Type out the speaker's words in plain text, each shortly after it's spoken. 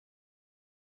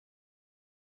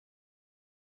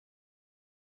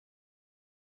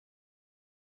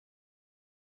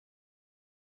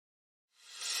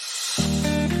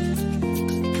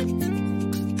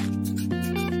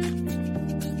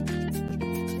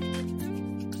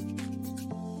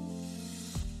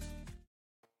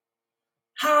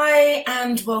Hi,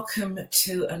 and welcome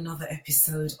to another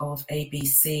episode of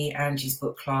ABC Angie's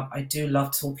Book Club. I do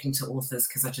love talking to authors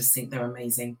because I just think they're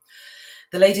amazing.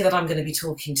 The lady that I'm going to be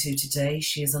talking to today,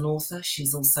 she is an author.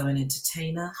 She's also an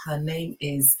entertainer. Her name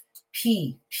is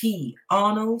P.P.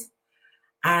 Arnold,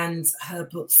 and her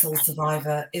book Soul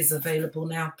Survivor is available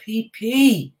now.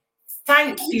 P.P.,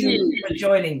 thank you for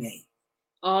joining me.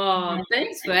 Oh,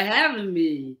 thanks for having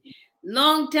me.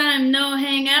 Long time no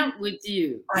hang out with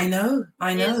you. I know.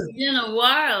 It's been a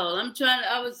while. I've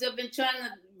been trying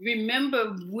to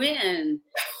remember when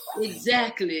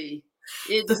exactly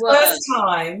it was. The first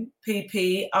time,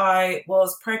 PP, I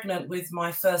was pregnant with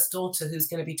my first daughter, who's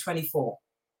going to be 24.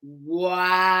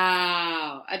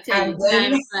 Wow! I tell you,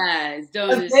 time flies,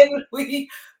 don't it? Then we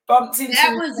bumped into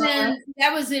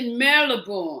that was in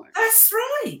Marylebone. That's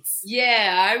right.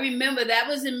 Yeah, I remember that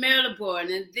was in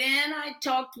Marylebone, and then I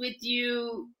talked with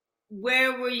you.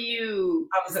 Where were you?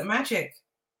 I was at Magic.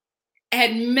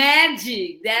 At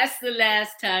Magic. That's the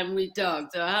last time we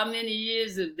talked. So how many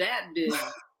years have that been?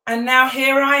 And now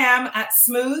here I am at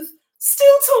Smooth,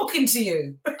 still talking to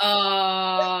you.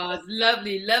 Oh,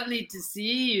 lovely to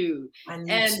see you. And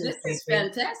this is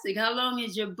fantastic. How long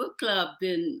has your book club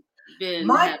been?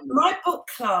 My book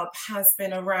club has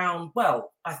been around,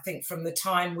 well, I think from the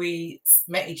time we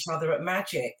met each other at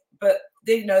Magic, but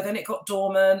then it got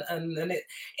dormant, and then it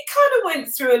kind of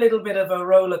went through a little bit of a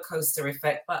roller coaster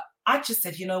effect. But I just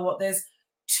said, you know what, there's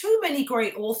too many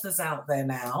great authors out there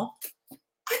now.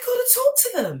 I got to talk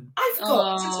to them. I've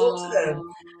got to talk to them.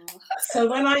 So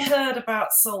when I heard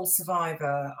about Soul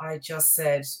Survivor, I just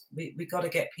said, we got to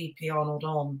get P.P. Arnold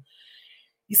on.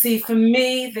 You see, for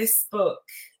me, this book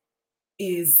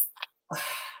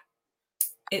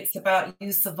it's about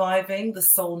you surviving the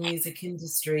soul music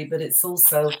industry, but it's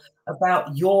also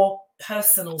about your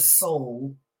personal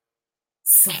soul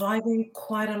surviving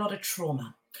quite a lot of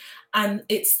trauma. And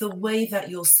it's the way that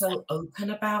you're so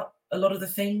open about a lot of the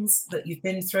things that you've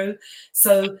been through.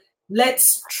 So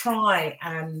let's try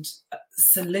and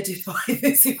solidify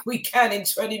this if we can in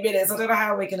 20 minutes. I don't know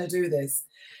how we're going to do this.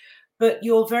 But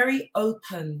you're very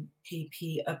open,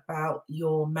 PP, about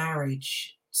your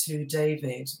marriage to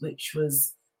David, which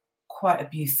was quite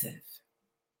abusive.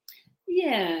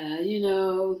 Yeah,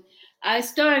 I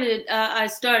started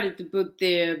the book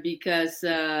there because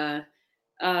that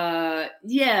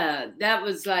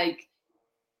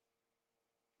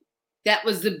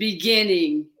was the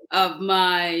beginning of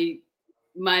my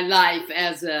life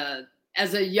as a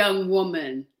young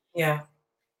woman. Yeah.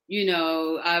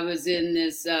 I was in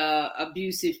this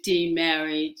abusive teen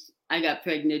marriage. I got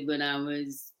pregnant when I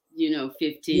was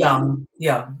 15. Young,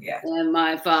 yeah. And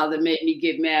my father made me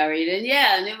get married, and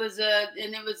it was a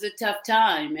tough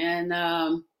time, and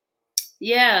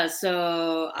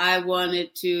so I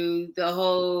wanted to, the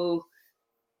whole,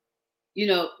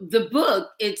 the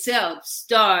book itself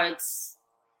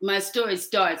my story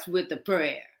starts with a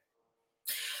prayer.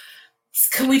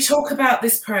 Can we talk about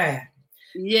this prayer?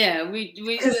 Yeah, my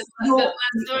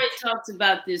story talks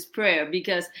about this prayer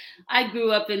because I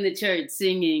grew up in the church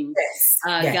singing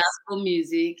gospel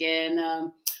music, and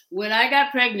when I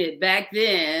got pregnant back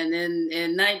then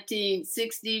in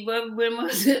 1960, when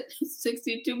was it?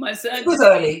 62. My son. It was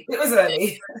early.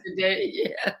 Today,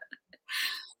 yeah.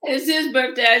 It's his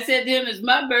birthday. I said to him, "It's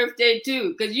my birthday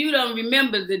too," because you don't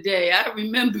remember the day. I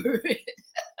remember it.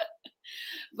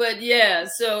 But yeah,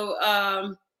 so.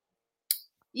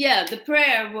 The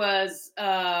prayer was,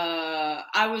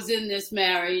 I was in this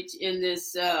marriage, in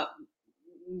this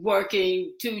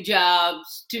working 2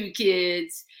 jobs, 2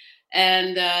 kids.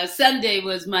 And Sunday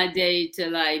was my day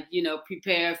to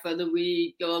prepare for the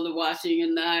week, all the washing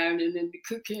and the ironing and the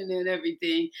cooking and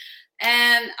everything.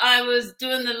 And I was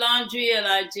doing the laundry, and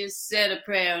I just said a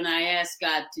prayer, and I asked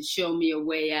God to show me a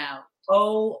way out.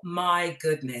 Oh my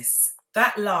goodness.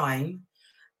 That line.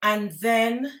 And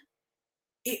then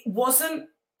it wasn't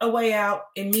a way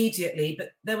out immediately,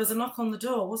 but there was a knock on the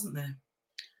door, wasn't there?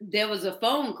 There was a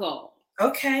phone call.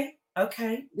 Okay.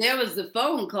 There was a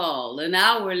phone call an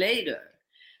hour later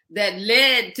that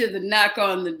led to the knock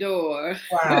on the door.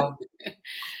 Wow.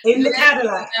 In the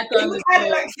Cadillac.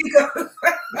 You go.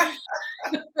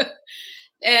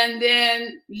 And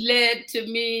then led to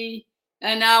me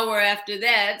an hour after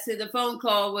that. So the phone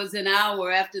call was an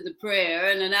hour after the prayer,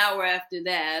 and an hour after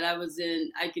that, I was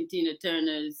in Ike and Tina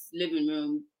Turner's living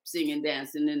room singing,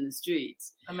 dancing in the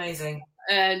streets. Amazing.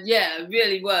 And it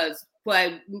really was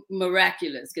quite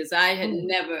miraculous, because I had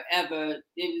never, ever,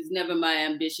 it was never my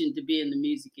ambition to be in the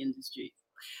music industry.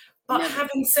 But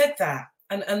having said that,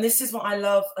 and this is what I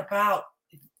love about,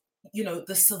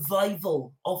 the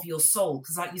survival of your soul,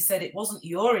 because like you said, it wasn't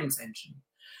your intention.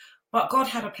 but God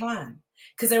had a plan.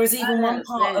 Because there was even one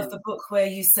part of the book where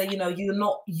you say,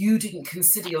 you didn't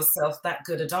consider yourself that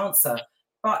good a dancer,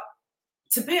 but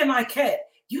to be an Ikette,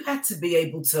 you had to be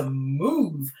able to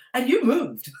move, and you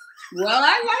moved. Well,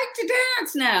 I like to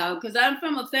dance now because I'm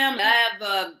from a family.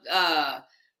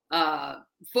 I have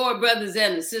 4 brothers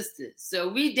and a sister, so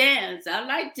we dance. I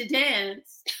like to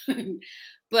dance,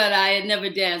 but I had never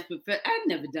danced. I'd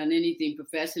never done anything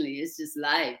professionally. It's just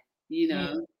life,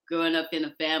 growing up in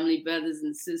a family, brothers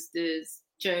and sisters,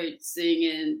 church,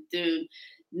 singing,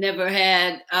 never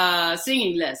had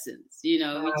singing lessons.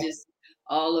 Wow. We just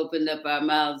all opened up our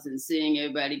mouths and sing.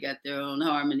 Everybody got their own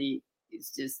harmony.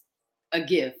 It's just a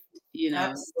gift,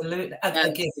 Absolutely.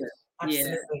 A gift.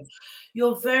 Absolutely. Yeah.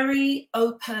 You're very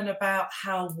open about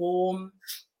how warm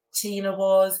Tina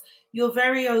was. You're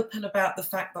very open about the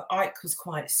fact that Ike was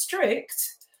quite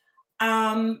strict.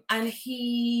 And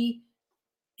he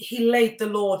laid the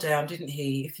law down, didn't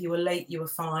he? If you were late, you were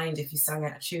fined. If you sang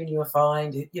out of tune, you were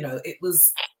fined. It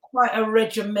was quite a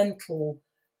regimental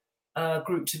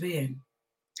group to be in.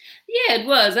 Yeah, it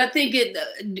was. I think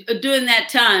during that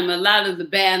time, a lot of the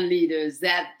band leaders,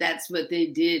 that's what they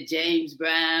did. James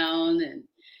Brown and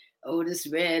Otis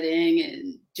Redding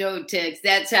and Joe Tex.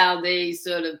 That's how they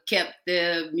sort of kept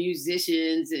the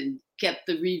musicians and kept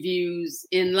the reviews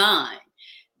in line.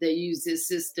 They used this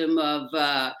system of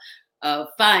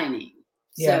fining.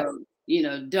 Yeah. So,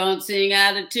 don't sing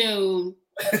out of tune.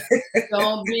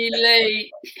 Don't be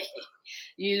late.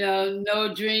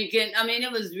 No drinking. I mean,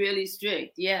 it was really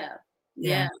strict. Yeah.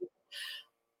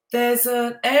 There's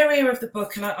an area of the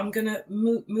book, and I'm going to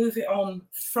move it on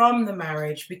from the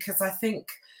marriage, because I think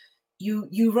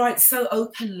you write so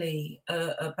openly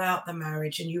about the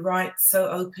marriage, and you write so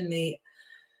openly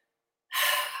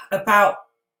about,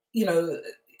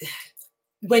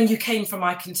 when you came from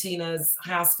Ike and Tina's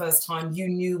house first time, you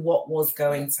knew what was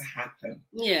going to happen.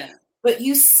 Yeah. But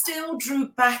you still drew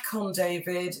back on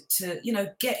David to,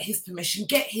 get his permission,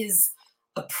 get his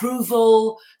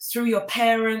approval through your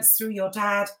parents, through your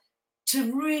dad,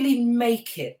 to really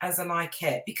make it as an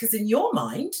Ikette. Because in your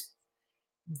mind,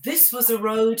 this was a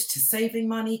road to saving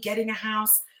money, getting a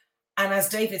house, and as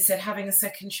David said, having a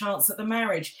second chance at the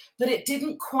marriage. But it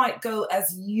didn't quite go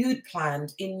as you'd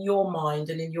planned in your mind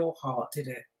and in your heart, did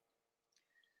it?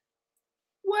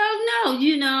 Well,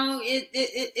 no,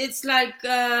 it's like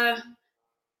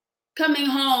coming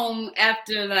home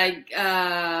after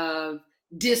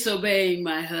disobeying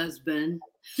my husband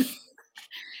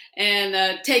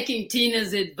and taking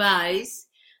Tina's advice,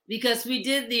 because we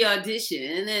did the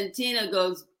audition and Tina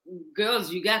goes, "Girls,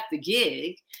 you got the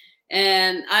gig."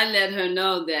 And I let her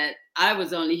know that I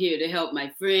was only here to help my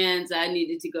friends. I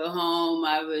needed to go home.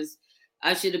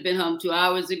 I should have been home 2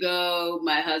 hours ago.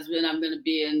 My husband, I'm going to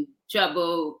be in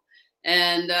trouble.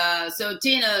 And so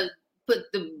Tina put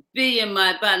the bee in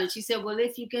my bonnet. And she said, "Well,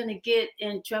 if you're going to get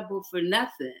in trouble for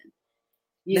nothing,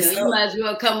 you might as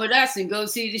well come with us and go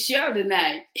see the show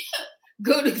tonight.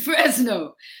 Go to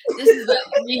Fresno." This is like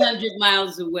 300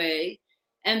 miles away.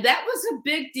 And that was a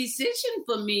big decision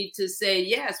for me to say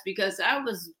yes, because I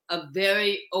was a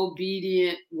very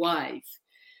obedient wife,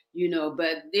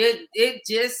 but it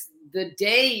just, the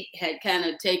day had kind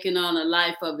of taken on a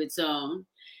life of its own.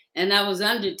 And I was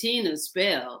under Tina's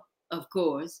spell, of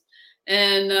course.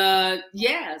 And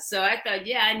so I thought,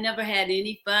 I never had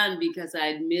any fun because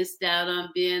I'd missed out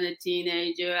on being a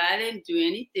teenager. I didn't do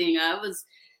anything. I was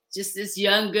just this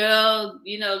young girl,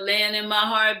 laying in my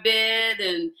hard bed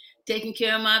and taking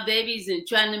care of my babies and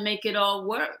trying to make it all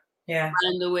work. Yeah.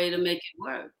 Find a way to make it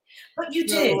work. But you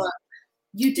did.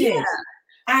 You did.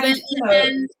 Yeah.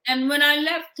 And when I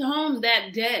left home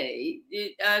that day,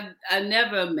 I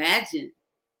never imagined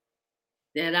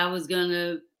that I was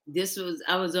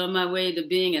on my way to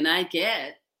being an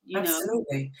Ikette,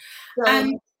 Absolutely.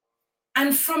 So,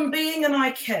 and from being an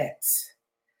Ikette,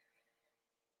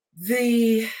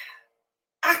 the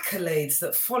accolades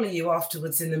that follow you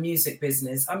afterwards in the music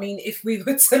business, I mean, if we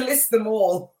were to list them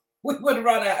all, we would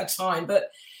run out of time.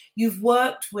 But you've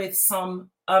worked with some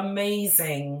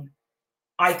amazing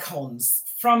icons,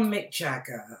 from Mick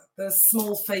Jagger, the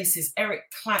Small Faces, Eric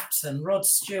Clapton, Rod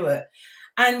Stewart.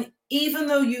 And even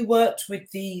though you worked with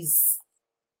these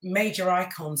major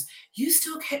icons, you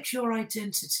still kept your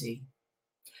identity.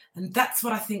 And that's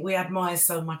what I think we admire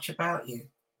so much about you.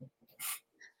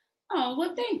 Oh,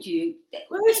 well, thank you.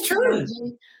 Well, it's true.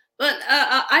 But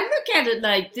I look at it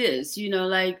like this,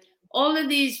 like all of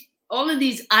these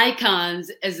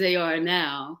icons as they are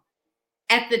now,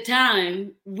 at the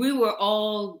time, we were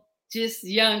all just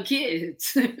young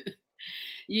kids.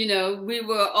 We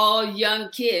were all young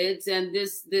kids, and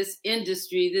this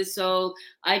industry,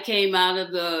 I came out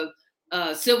of the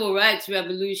civil rights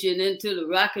revolution into the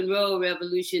rock and roll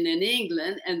revolution in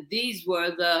England, and these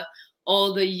were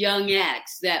all the young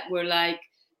acts that were like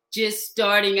just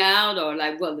starting out, or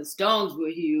like, well, the Stones were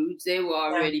huge, they were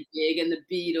already big, and the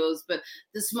Beatles, but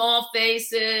the Small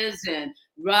Faces and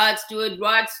Rod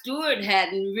Stewart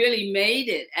hadn't really made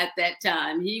it at that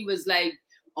time. He was like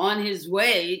on his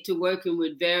way to working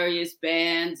with various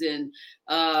bands, and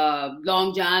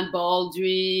Long John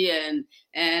Baldry,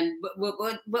 and what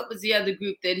was the other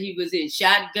group that he was in?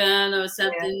 Shotgun or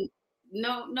something?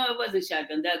 No, it wasn't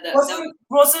Shotgun.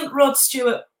 Wasn't Rod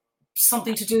Stewart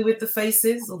something to do with the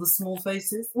Faces or the Small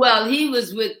Faces? Well, he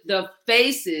was with the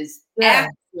Faces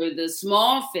after the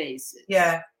Small Faces.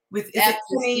 Yeah, after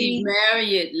Steve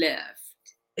Marriott left.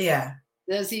 Yeah.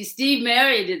 See, Steve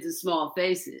Marriott did the Small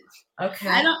Faces. Okay.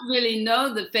 I don't really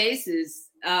know the Faces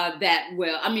that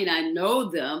well. I mean, I know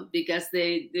them because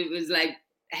it was like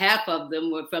half of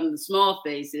them were from the Small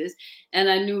Faces, and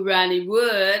I knew Ronnie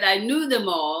Wood. I knew them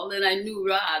all, and I knew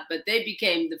Rod, but they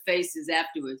became the Faces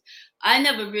afterwards. I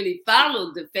never really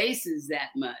followed the Faces that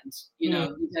much,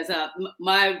 because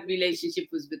my relationship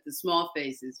was with the Small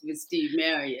Faces, with Steve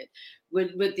Marriott,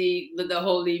 with the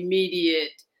whole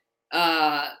immediate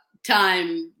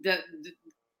time,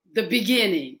 the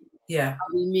beginning. Yeah.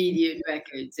 Immediate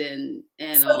records and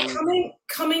so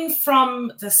coming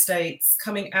from the States,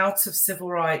 coming out of civil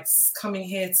rights, coming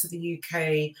here to the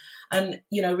UK, and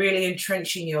really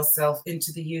entrenching yourself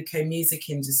into the UK music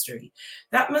industry,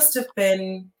 that must have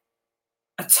been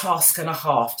a task and a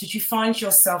half. Did you find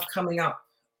yourself coming up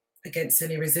against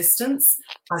any resistance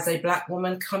as a Black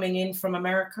woman coming in from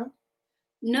America?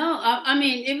 No, I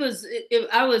mean,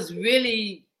 I was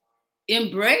really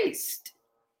embraced.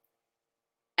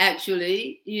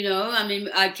 Actually, I mean,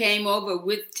 I came over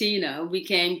with Tina. We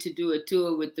came to do a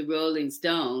tour with the Rolling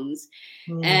Stones.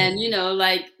 And,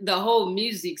 like the whole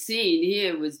music scene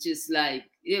here was just like,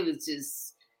 it was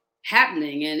just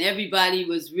happening. And everybody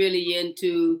was really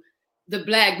into the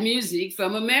Black music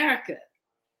from America,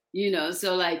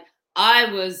 So like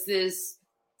I was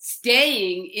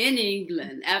staying in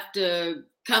England after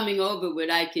coming over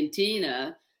with Ike and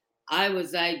Tina. I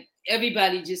was like,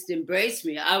 everybody just embraced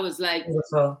me. I was like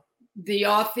the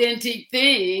authentic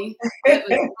thing that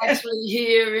was actually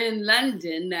here in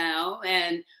London now.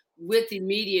 And with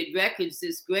Immediate Records,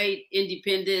 this great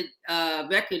independent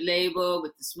record label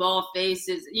with the Small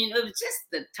Faces, it was just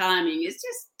the timing. It's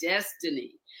just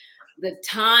destiny, the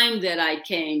time that I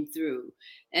came through.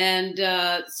 And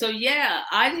so, yeah,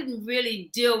 I didn't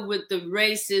really deal with the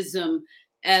racism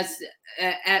at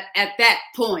that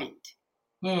point.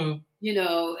 But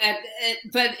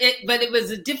it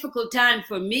was a difficult time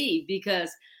for me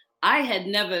because I had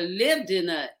never lived in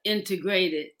an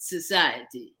integrated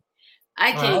society.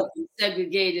 I came from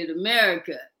segregated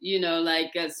America,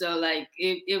 so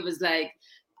it was like,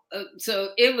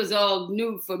 so it was all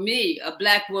new for me, a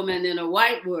Black woman in a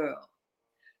white world,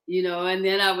 and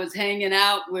then I was hanging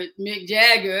out with Mick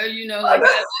Jagger,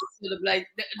 that sort of like,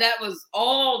 that was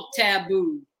all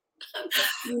taboo.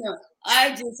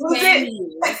 I just came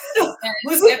here.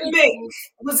 Was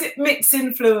it Mick's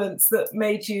influence that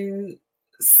made you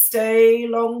stay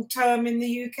long term in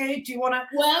the UK? Do you want to?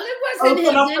 Well, it wasn't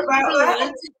his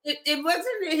influence. It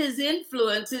wasn't his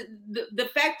influence. The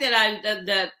fact that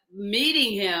that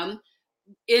meeting him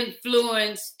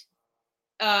influenced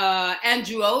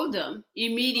Andrew Oldham,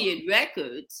 Immediate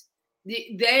Records.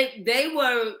 Mick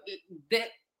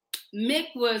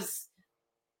was.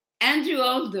 Andrew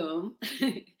Oldham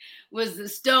was the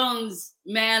Stones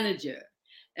manager,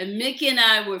 and Mick and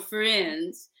I were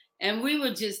friends, and we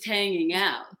were just hanging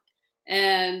out.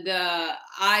 And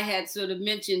I had sort of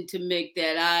mentioned to Mick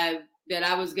that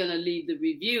I was going to leave the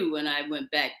Review when I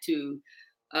went back to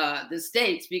the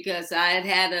States, because I had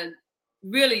had a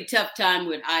really tough time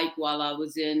with Ike while I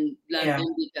was in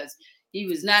London, because he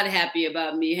was not happy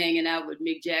about me hanging out with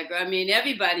Mick Jagger. I mean,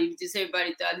 everybody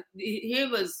thought he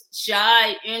was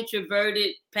shy,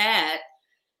 introverted Pat,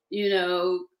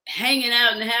 hanging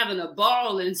out and having a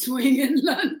ball and swinging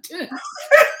London.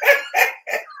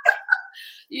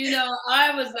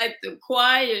 I was like the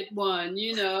quiet one,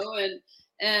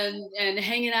 and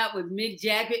hanging out with Mick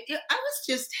Jagger. I was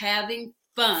just having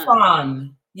fun.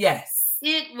 Fun, yes.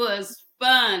 It was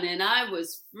fun, and I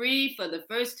was free for the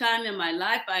first time in my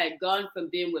life. I had gone from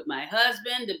being with my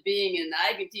husband to being in the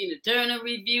Ike and Tina Turner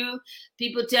Review,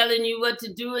 people telling you what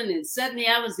to do, and then suddenly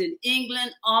I was in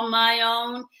England on my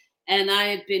own, and I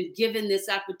had been given this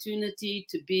opportunity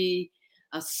to be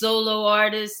a solo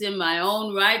artist in my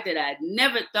own right that I'd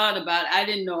never thought about. I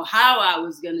didn't know how I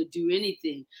was going to do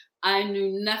anything, I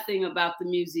knew nothing about the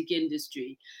music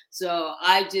industry. So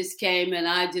I just came and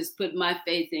I just put my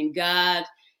faith in God,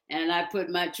 and I put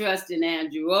my trust in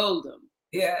Andrew Oldham.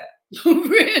 Yeah.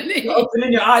 Really? You're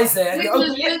opening your eyes there.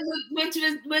 Which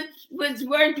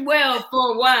worked well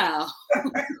for a while.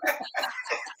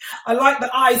 I like the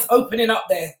eyes opening up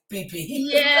there, BP.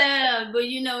 Yeah, but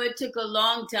it took a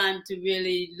long time to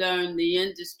really learn the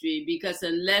industry, because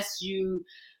unless you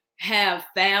have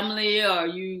family or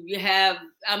you have,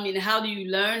 how do you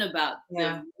learn about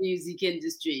the music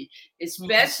industry,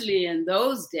 especially in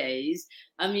those days?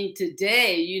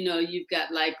 Today, you've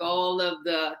got like all of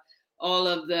the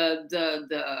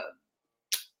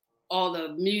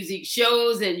music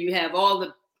shows, and you have all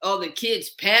the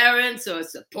kids' parents are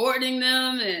supporting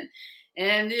them,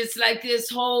 and it's like this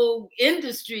whole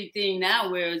industry thing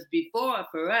now, whereas before,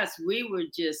 for us, we were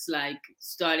just like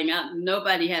starting out.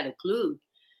 Nobody had a clue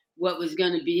what was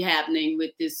going to be happening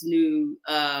with this new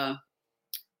rock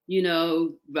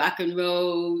and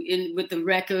roll with the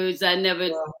records. I never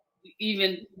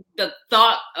even the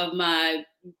thought of my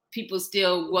people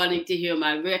still wanting to hear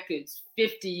my records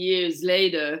 50 years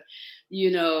later,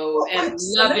 and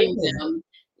loving them.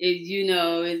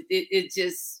 It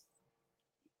just,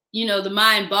 the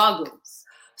mind boggles.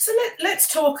 So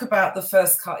let's talk about The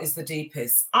First Cut is the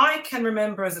Deepest. I can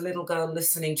remember as a little girl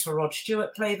listening to Rod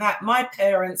Stewart play that. My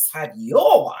parents had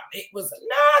your one. It was,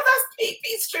 that's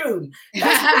Pepe's tune.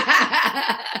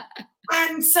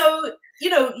 And so,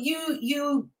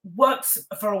 you worked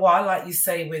for a while, like you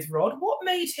say, with Rod. What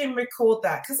made him record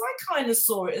that? Because I kind of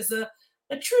saw it as a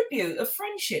tribute, a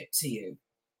friendship to you.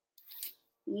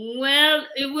 Well,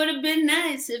 it would have been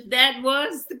nice if that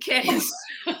was the case.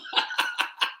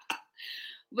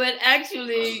 But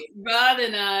actually, Rod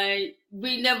and I,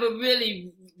 we never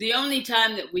really, the only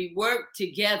time that we worked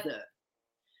together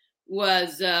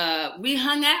was we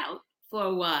hung out for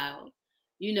a while,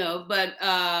 but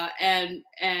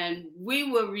and we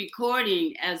were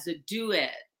recording as a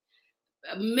duet.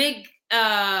 Mick,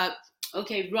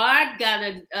 Rod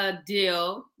got a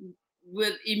deal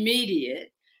with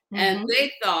Immediate, and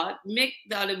Mick thought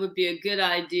it would be a good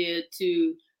idea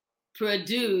to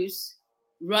produce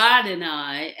Rod and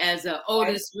I as a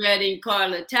Otis Redding,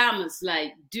 Carla Thomas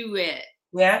like duet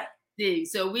thing.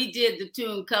 So we did the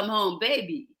tune "Come Home,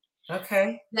 Baby."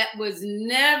 Okay. That was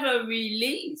never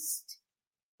released.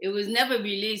 It was never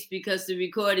released because the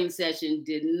recording session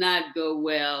did not go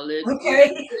well. It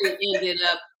ended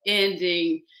up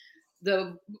ending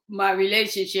my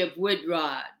relationship with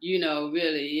Rod.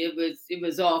 Really, it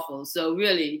was awful. So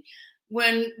really,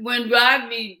 when Rod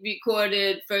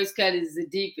recorded "First Cut is the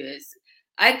Deepest,"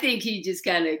 I think he just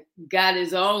kind of got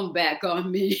his own back on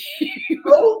me.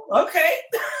 Oh, okay.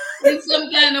 In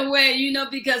some kind of way,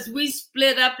 because we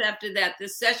split up after that. The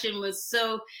session was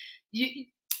so,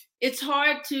 it's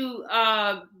hard to,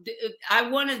 I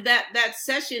wanted that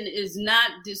session is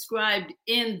not described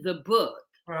in the book.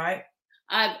 Right.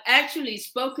 I've actually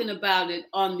spoken about it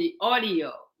on the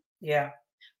audio. Yeah.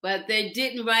 But they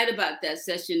didn't write about that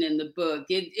session in the book.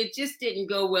 It just didn't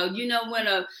go well.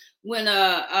 When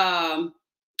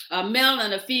a male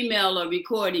and a female are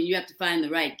recording, you have to find the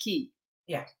right key.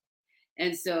 Yeah.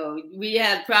 And so we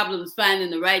had problems finding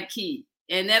the right key.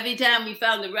 And every time we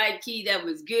found the right key that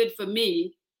was good for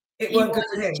me, it wasn't good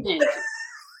for him.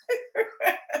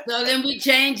 So then we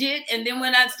change it. And then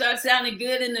when I start sounding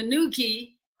good in the new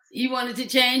key, he wanted to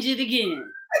change it again.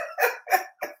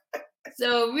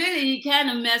 So really, he kind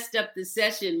of messed up the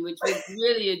session, which was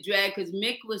really a drag because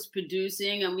Mick was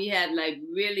producing, and we had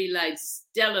really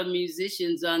stellar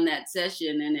musicians on that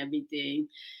session and everything.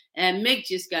 And Mick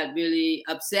just got really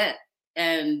upset,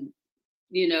 and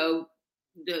the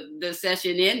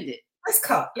session ended. Let's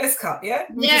cut, yeah.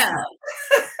 Yeah.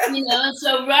 And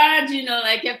so Rod,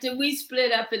 after we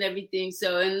split up and everything,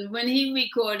 and when he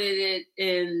recorded it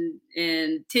in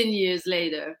 10 years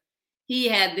later, he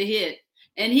had the hit.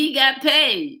 And he got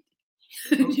paid.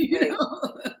 Okay.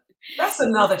 That's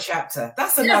another chapter.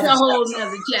 That's a whole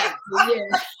other chapter.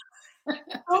 Yeah.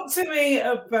 Talk to me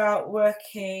about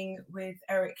working with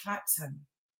Eric Clapton.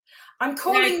 I'm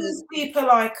calling these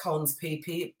people icons,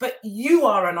 PP, but you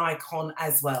are an icon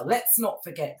as well. Let's not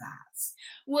forget that.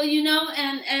 Well,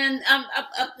 and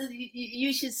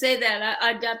you should say that.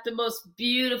 I got the most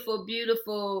beautiful,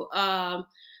 beautiful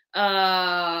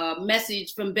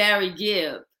message from Barry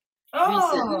Gibb.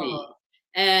 Recently.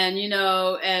 And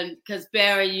and because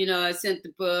Barry, I sent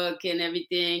the book and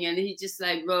everything, and he just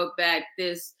wrote back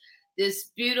this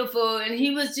beautiful, and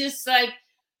he was just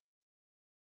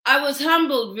I was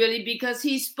humbled really because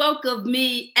he spoke of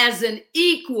me as an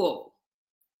equal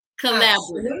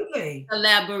collaborator.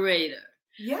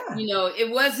 Yeah.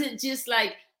 It wasn't just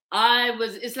like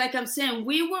it's like I'm saying,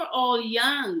 we were all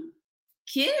young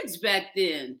kids back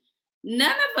then.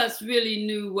 None of us really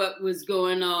knew what was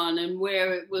going on and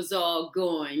where it was all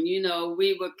going.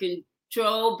 We were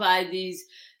controlled by these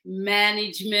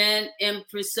management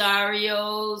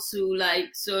impresarios who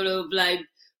like sort of like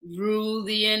rule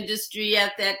the industry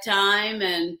at that time,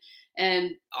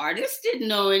 and artists didn't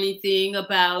know anything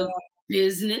about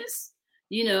business.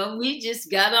 We just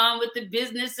got on with the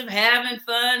business of having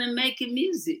fun and making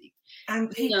music. And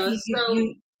PP,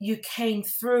 So you came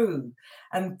through,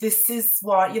 and this is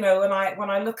why, when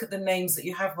I look at the names that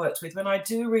you have worked with, when I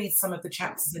do read some of the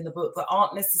chapters in the book that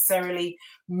aren't necessarily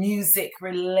music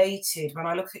related, when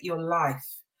I look at your life,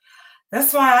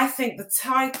 that's why I think the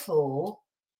title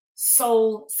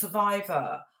Soul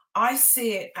Survivor, I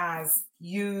see it as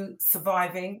you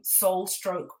surviving soul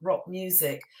stroke rock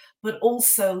music, but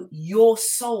also your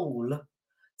soul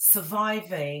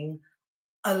surviving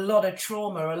a lot of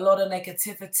trauma, a lot of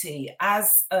negativity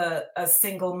as a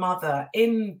single mother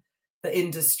in the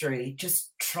industry,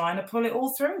 just trying to pull it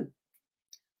all through.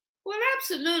 Well,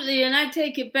 absolutely. And I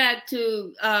take it back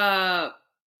to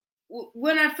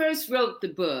when I first wrote the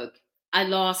book, I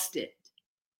lost it.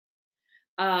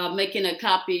 Making a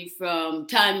copy from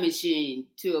Time Machine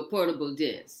to a portable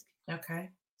disc. Okay.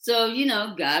 So,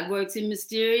 God works in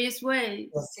mysterious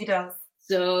ways. Yes, he does.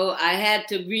 So I had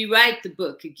to rewrite the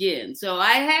book again. So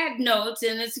I had notes,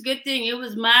 and it's a good thing. It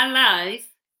was my life.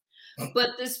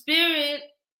 But the spirit,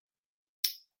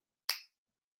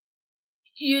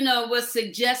 was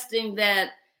suggesting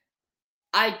that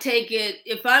I take it,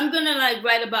 if I'm going to like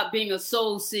write about being a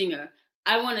soul singer,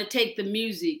 I want to take the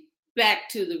music back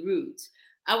to the roots.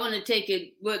 I want to take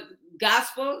it with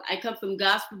gospel. I come from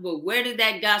gospel, but where did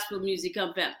that gospel music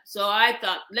come from? So I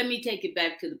thought, let me take it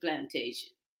back to the plantation.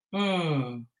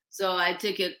 So I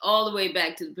took it all the way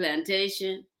back to the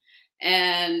plantation,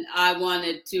 and I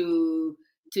wanted to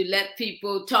let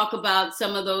people talk about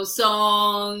some of those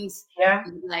songs,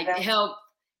 helped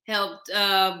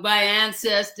my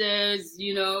ancestors,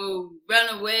 run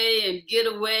away and get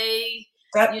away.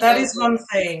 That is one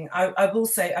thing I will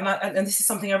say, and this is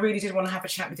something I really did want to have a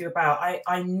chat with you about.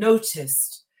 I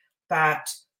noticed that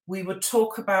we would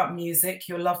talk about music,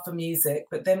 your love for music,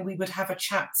 but then we would have a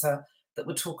chapter that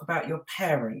would talk about your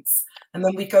parents, and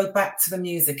then we go back to the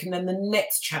music, and then the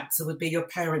next chapter would be your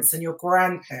parents and your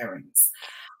grandparents,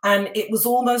 and it was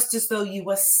almost as though you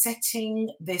were setting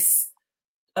this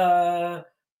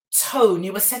tone,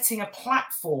 you were setting a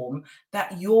platform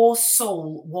that your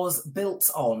soul was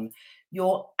built on.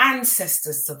 Your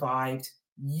ancestors survived,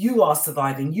 you are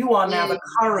surviving, you are now the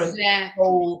current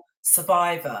soul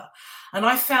survivor. And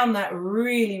I found that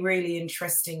really, really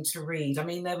interesting to read. I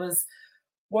mean, there was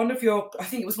I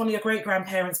think it was one of your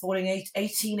great-grandparents born in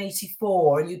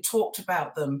 1884, and you talked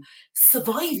about them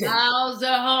surviving. Mauser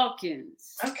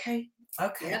Hawkins. Okay.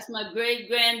 That's my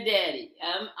great-granddaddy.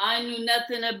 I knew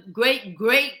nothing of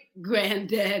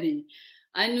great-great-granddaddy.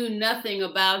 I knew nothing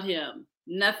about him,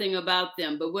 nothing about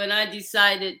them. But when I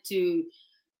decided I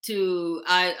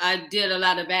did a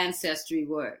lot of ancestry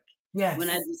work. Yes. When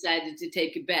I decided to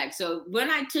take it back. So when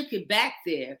I took it back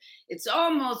there, it's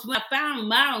almost, when I found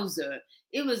Mauser,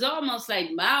 it was almost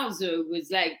like Mauser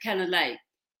was like kind of like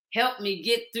help me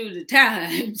get through the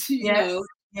times, you know.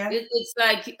 Yeah. It's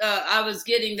like I was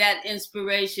getting that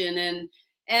inspiration,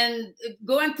 and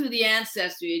going through the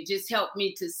ancestry, it just helped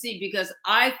me to see, because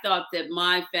I thought that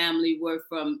my family were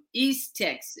from East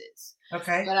Texas.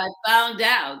 Okay. But I found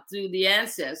out through the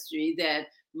ancestry that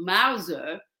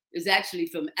Mauser is actually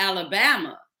from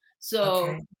Alabama.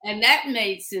 So, and that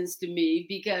made sense to me,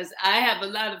 because I have a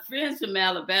lot of friends from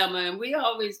Alabama, and we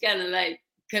always kind of like,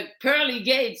 Pearlie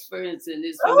Gates, for instance,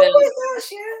 is from Alabama. My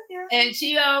gosh, yeah. And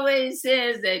she always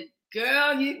says that,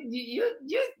 girl,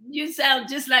 you sound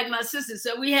just like my sister.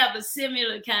 So we have a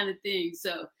similar kind of thing.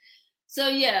 So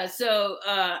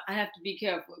I have to be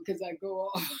careful because I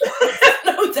go off.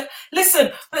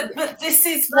 Listen, but this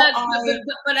is what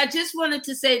but I just wanted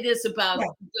to say this about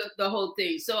the whole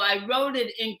thing. So I wrote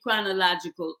it in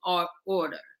chronological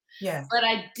order. Yeah. But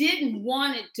I didn't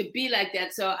want it to be like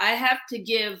that. So I have to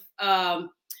give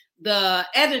the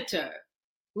editor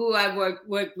who I worked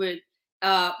with,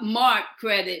 Mark,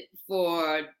 credit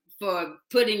for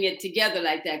putting it together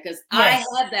like that, because I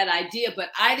had that idea,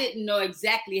 but I didn't know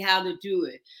exactly how to do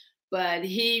it. But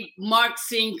Mark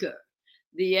Sinker,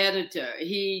 the editor,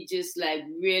 he just like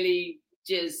really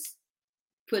just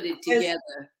put it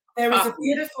together. There is a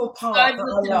beautiful part that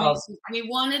I love. We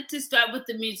wanted to start with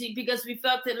the music because we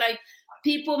felt that like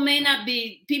people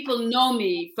know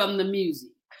me from the music.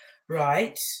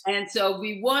 Right. And so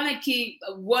we wanted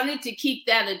to keep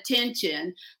that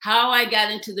attention. How I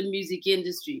got into the music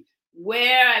industry,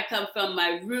 where I come from,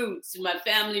 my roots, my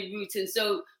family roots, and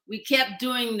so we kept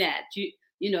doing that.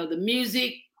 You know, the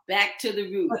music back to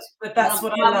the roots. But that's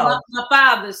what I love. My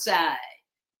father's side,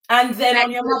 And then back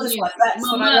on your to the mother's side, music. that's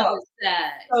My what I love. mother's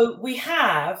side. So we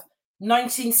have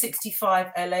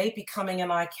 1965 LA becoming an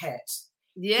Iket.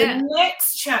 Yeah. The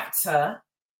next chapter,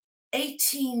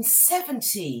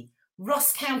 1870,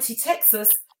 Ross County,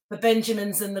 Texas, the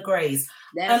Benjamins and the Grays.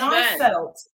 That's and I right.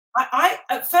 felt, I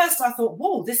at first I thought,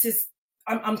 whoa, this is,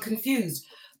 I'm confused.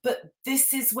 But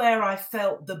this is where I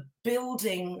felt the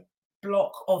building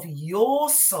block of your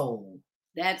soul.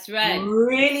 That's right.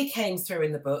 Really came through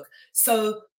in the book.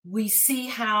 So we see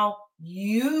how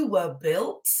you were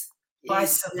built by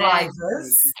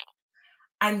survivors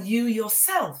and you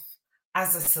yourself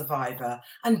as a survivor.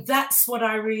 And that's what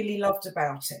I really loved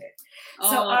about it.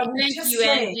 So I will thank just you,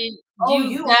 say, Angie.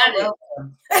 you got are it.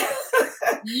 welcome.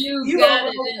 You got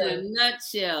it in a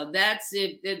nutshell. That's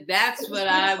it. That's what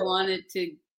I wanted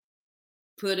to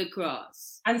put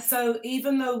across. And so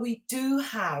even though we do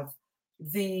have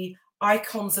the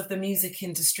icons of the music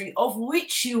industry, of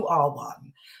which you are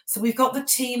one. So we've got the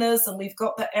Tinas and we've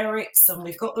got the Erics and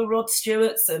we've got the Rod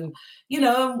Stewarts and, you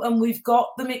know, and we've got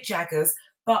the Mick Jaggers.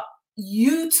 But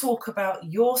you talk about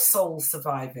your soul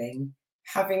surviving,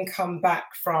 having come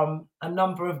back from a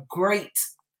number of great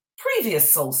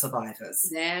previous soul survivors.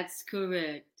 That's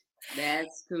correct.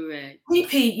 That's correct.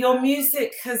 PP, your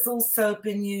music has also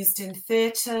been used in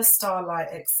theatre, Starlight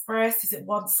Express, is it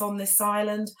Once on This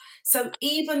Island? So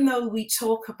even though we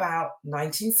talk about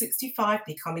 1965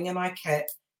 becoming an Iket,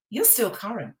 you're still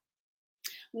current.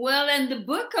 Well, and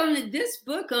this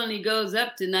book only goes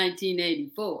up to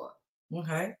 1984.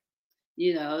 Okay.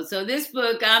 You know, so this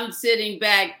book, I'm sitting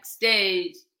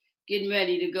backstage, getting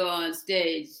ready to go on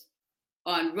stage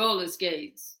on roller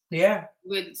skates. Yeah.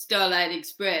 With Starlight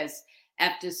Express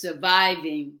after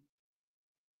surviving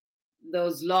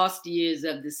those lost years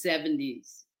of the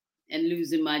 70s and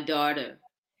losing my daughter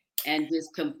and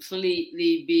just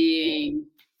completely being,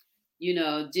 you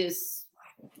know,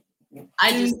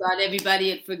 I just thought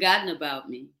everybody had forgotten about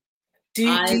me. Do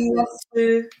you want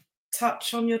to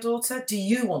touch on your daughter? Do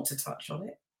you want to touch on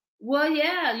it? Well,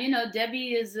 yeah, you know,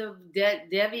 Debbie is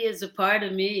a part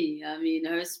of me. I mean,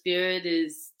 her spirit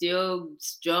is still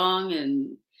strong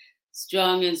and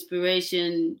strong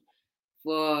inspiration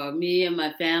for me and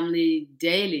my family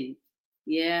daily.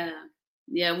 Yeah.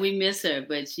 Yeah, we miss her,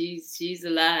 but she's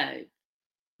alive.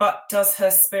 But does her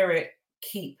spirit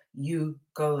keep you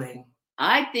going?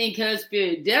 I think her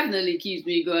spirit definitely keeps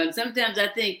me going. Sometimes I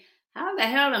think, how the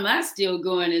hell am I still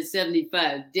going at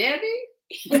 75? Debbie?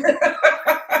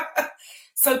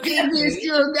 So Debbie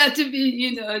still got to be,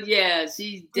 you know, yeah,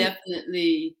 she's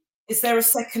definitely. Is there a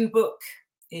second book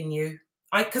in you?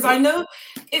 Because I know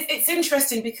it's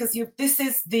interesting because this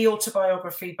is the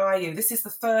autobiography by you. This is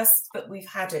the first that we've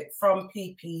had it from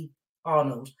PP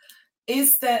Arnold.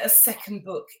 Is there a second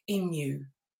book in you?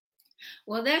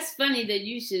 Well, that's funny that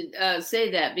you should say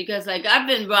that because, like, I've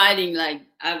been writing, like,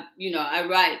 I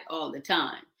write all the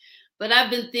time, but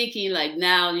I've been thinking, like,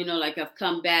 now, you know, like I've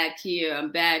come back here,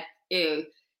 I'm back in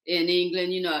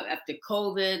England, you know, after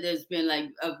COVID, there's been like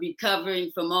a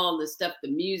recovering from all the stuff, the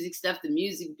music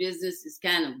business is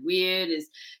kind of weird. It's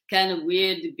kind of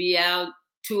weird to be out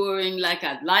touring like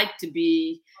I'd like to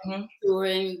be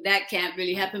touring. That can't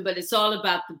really happen, but it's all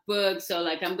about the book. So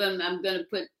like I'm gonna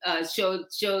put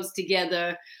shows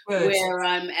together where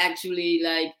I'm actually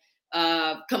like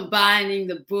combining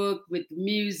the book with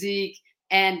music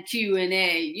and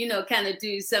Q&A, you know, kind of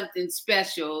do something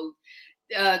special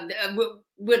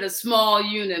with a small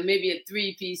unit, maybe a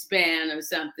 3-piece band or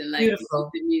something like Beautiful.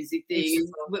 The music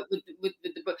thing with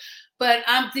the book. But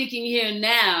I'm thinking here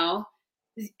now,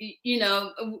 you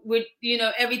know, with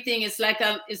everything,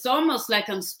 it's almost like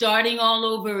I'm starting all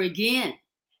over again.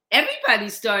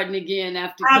 Everybody's starting again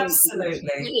after COVID.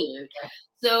 Absolutely.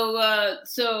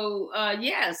 So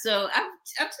yeah. So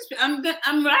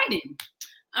I'm writing.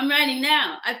 I'm writing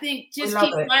now. I think just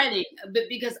keep writing, but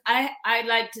because I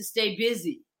like to stay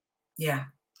busy. Yeah.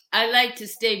 I like to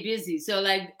stay busy. So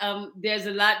like there's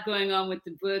a lot going on with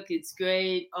the book. It's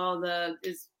great.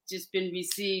 It's just been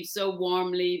received so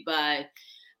warmly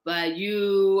by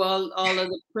you, all of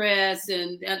the press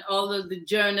and all of the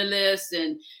journalists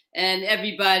and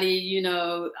everybody, you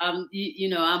know,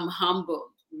 I'm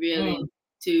humbled really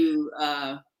to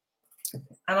and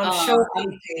I'm sure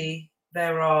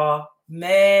there are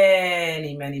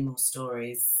many, many more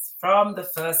stories from the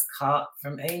first cut,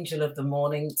 from Angel of the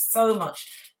Morning, so much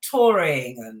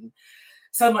touring and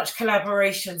so much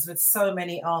collaborations with so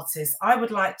many artists. I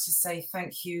would like to say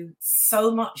thank you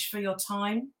so much for your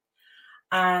time,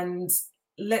 and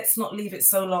let's not leave it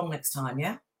so long next time,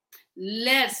 yeah?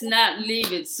 Let's not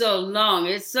leave it so long.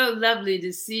 It's so lovely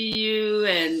to see you,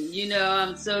 and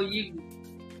I'm so you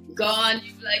gone.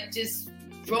 You like just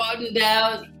broadened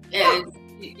out, and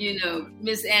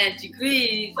Miss Angie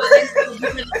Green. We're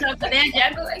going to talk to Angie.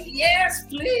 I go like, yes,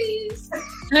 please.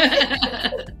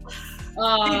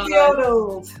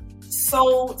 Arnold,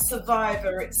 soul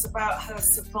survivor. It's about her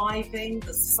surviving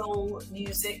the soul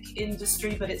music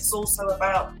industry, but it's also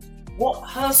about what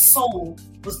her soul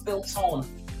was built on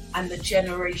and the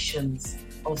generations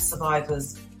of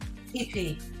survivors.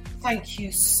 Pippi, thank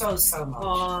you so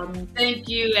much. Thank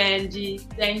you, Angie.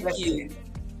 Thank you.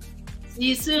 See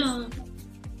you soon.